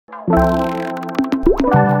Welcome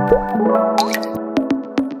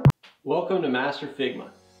to Master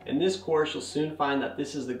Figma. In this course, you'll soon find that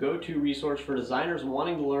this is the go-to resource for designers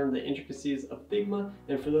wanting to learn the intricacies of Figma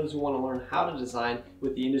and for those who want to learn how to design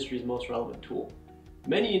with the industry's most relevant tool.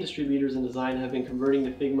 Many industry leaders in design have been converting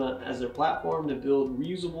to Figma as their platform to build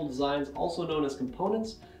reusable designs, also known as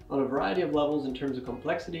components, on a variety of levels in terms of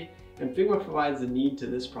complexity, and Figma provides the need to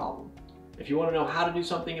this problem. If you want to know how to do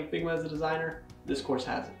something in Figma as a designer, this course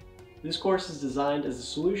has it. This course is designed as a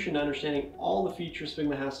solution to understanding all the features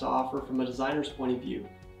Figma has to offer from a designer's point of view.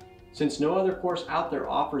 Since no other course out there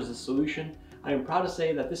offers this solution, I am proud to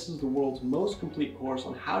say that this is the world's most complete course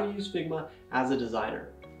on how to use Figma as a designer.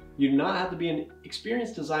 You do not have to be an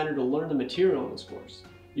experienced designer to learn the material in this course.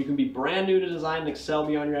 You can be brand new to design and excel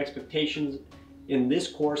beyond your expectations in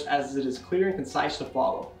this course as it is clear and concise to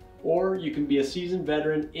follow. Or you can be a seasoned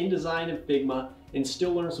veteran in design in Figma and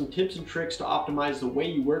still learn some tips and tricks to optimize the way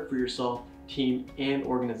you work for yourself, team, and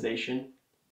organization.